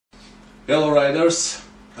Hello riders,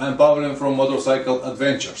 I'm Pavlin from Motorcycle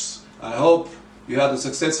Adventures. I hope you had a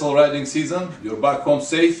successful riding season, you're back home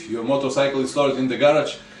safe, your motorcycle is stored in the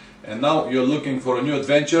garage, and now you're looking for a new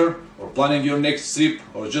adventure or planning your next trip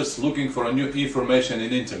or just looking for a new information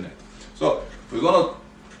in internet. So we're gonna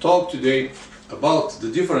talk today about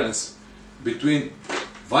the difference between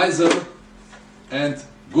visor and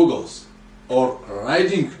goggles, or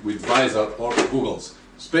riding with visor or goggles,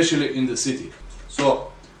 especially in the city. So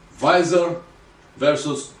visor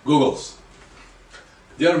versus goggles.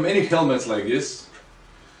 There are many helmets like this.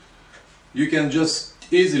 You can just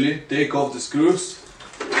easily take off the screws,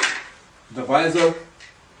 the visor,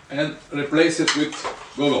 and replace it with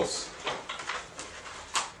goggles.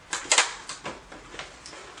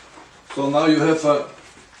 So now you have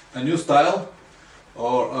a new style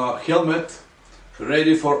or a helmet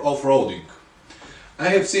ready for off-roading. I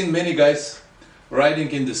have seen many guys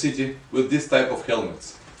riding in the city with this type of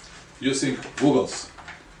helmets, using goggles.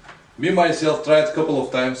 Me myself tried a couple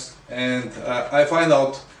of times, and I find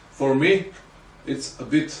out for me it's a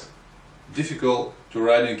bit difficult to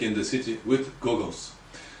riding in the city with goggles.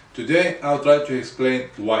 Today I'll try to explain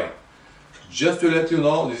why. Just to let you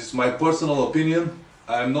know, this is my personal opinion.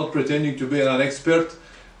 I'm not pretending to be an expert,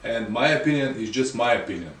 and my opinion is just my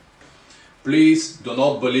opinion. Please do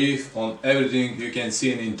not believe on everything you can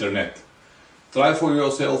see in the internet. Try for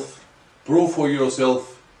yourself, prove for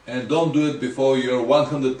yourself, and don't do it before you're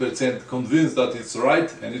 100% convinced that it's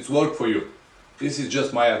right and it's worked for you. This is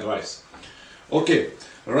just my advice. Okay,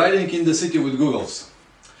 riding in the city with goggles.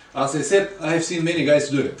 As I said, I have seen many guys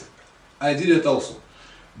do it. I did it also.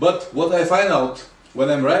 But what I find out, when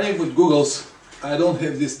I'm riding with goggles, I don't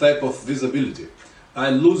have this type of visibility.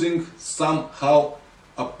 I'm losing somehow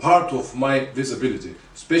a part of my visibility,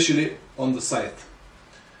 especially on the side.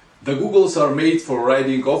 The goggles are made for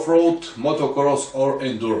riding off-road, motocross or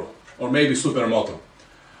enduro, or maybe supermoto.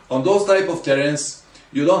 On those type of terrains,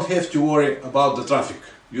 you don't have to worry about the traffic.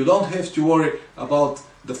 You don't have to worry about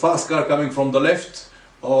the fast car coming from the left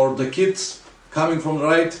or the kids coming from the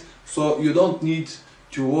right, so you don't need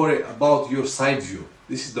to worry about your side view.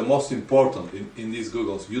 This is the most important in these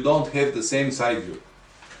goggles. You don't have the same side view.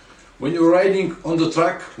 When you're riding on the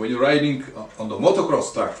track, when you're riding on the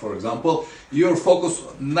motocross track, for example, you're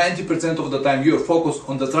focused 90% of the time, you're focused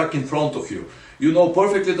on the track in front of you. You know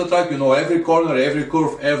perfectly the track, you know every corner, every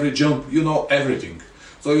curve, every jump, you know everything.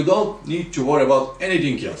 So you don't need to worry about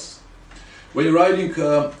anything else. When you're riding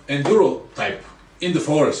enduro type, in the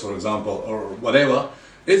forest, for example, or whatever,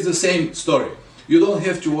 it's the same story. You don't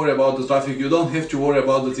have to worry about the traffic, you don't have to worry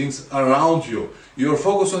about the things around you. You're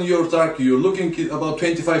focused on your track, you're looking about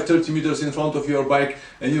 25-30 meters in front of your bike,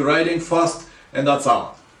 and you're riding fast, and that's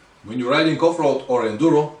all. When you're riding off-road or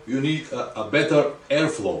enduro, you need a better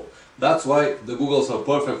airflow. That's why the goggles are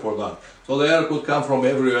perfect for that. So the air could come from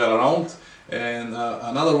everywhere around. And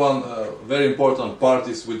another one very important part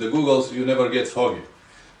is with the goggles, you never get foggy.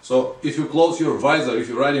 So if you close your visor, if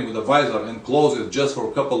you're riding with a visor and close it just for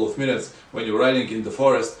a couple of minutes when you're riding in the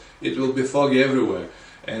forest, it will be foggy everywhere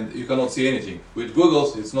and you cannot see anything. With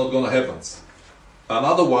goggles, it's not gonna happen.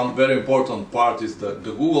 Another one very important part is that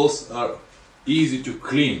the goggles are easy to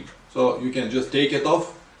clean. So you can just take it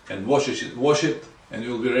off and wash it and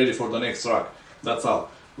you'll be ready for the next track. That's all.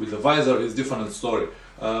 With the visor, it's different story.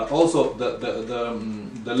 Also,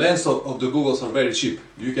 the lens of the goggles are very cheap.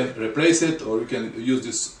 You can replace it, or you can use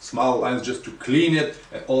this small lens just to clean it,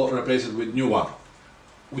 or replace it with new one.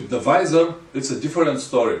 With the visor, it's a different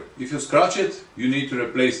story. If you scratch it, you need to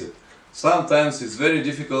replace it. Sometimes it's very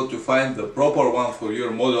difficult to find the proper one for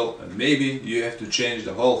your model, and maybe you have to change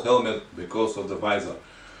the whole helmet because of the visor.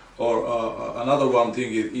 Or another one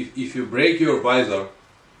thing is, if you break your visor,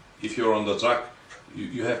 if you're on the track,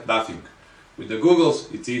 you have nothing. With the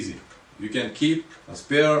goggles, it's easy. You can keep a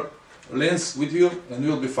spare lens with you and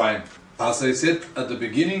you'll be fine. As I said at the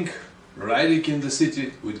beginning, riding in the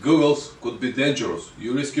city with goggles could be dangerous.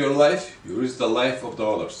 You risk your life, you risk the life of the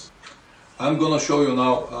others. I'm gonna show you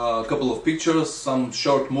now a couple of pictures, some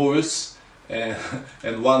short movies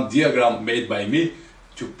and one diagram made by me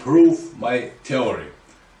to prove my theory.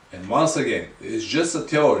 And once again, it's just a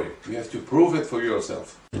theory, you have to prove it for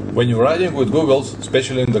yourself. When you're riding with goggles,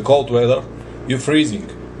 especially in the cold weather, you're freezing.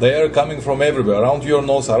 The air coming from everywhere, around your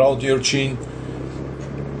nose, around your chin.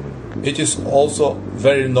 It is also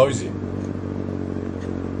very noisy.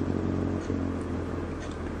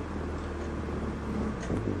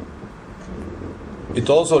 It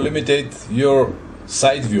also limits your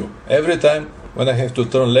side view. Every time when I have to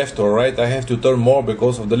turn left or right, I have to turn more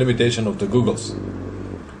because of the limitation of the goggles.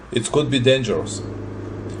 It could be dangerous.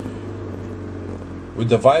 With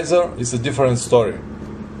the visor, it's a different story.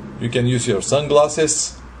 You can use your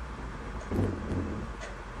sunglasses.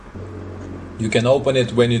 You can open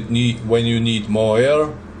it when you need more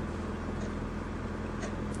air,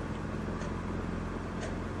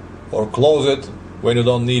 or close it when you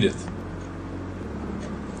don't need it.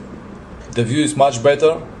 The view is much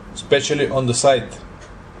better, especially on the side.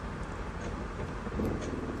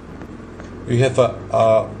 You have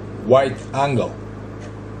a wide angle.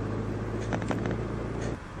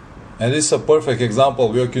 And this is a perfect example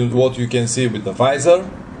of what you can see with the visor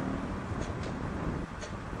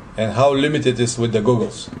and how limited it is with the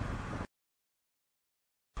goggles.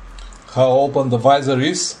 How open the visor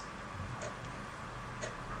is,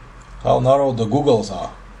 how narrow the goggles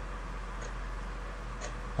are.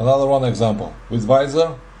 Another one example, with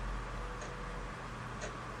visor,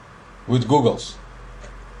 with goggles,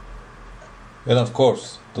 and of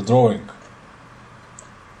course the drawing.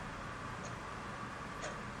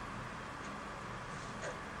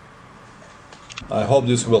 I hope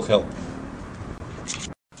this will help.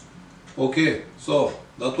 Okay, so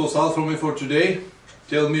that was all from me for today.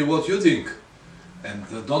 Tell me what you think. And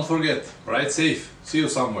don't forget, ride safe. See you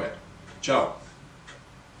somewhere. Ciao.